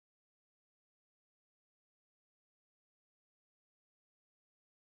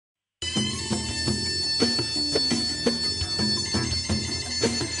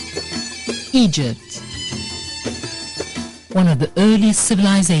Egypt, one of the earliest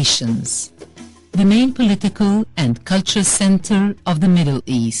civilizations, the main political and cultural center of the Middle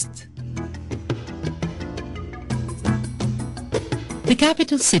East. The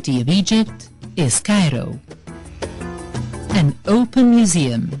capital city of Egypt is Cairo, an open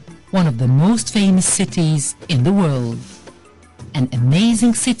museum, one of the most famous cities in the world, an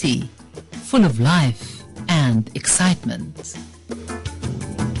amazing city full of life and excitement.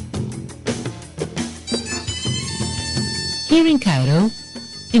 Here in Cairo,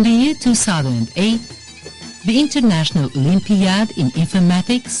 in the year 2008, the International Olympiad in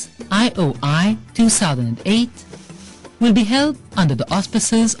Informatics, IOI 2008, will be held under the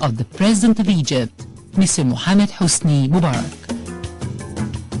auspices of the President of Egypt, Mr. Mohammed Hosni Mubarak.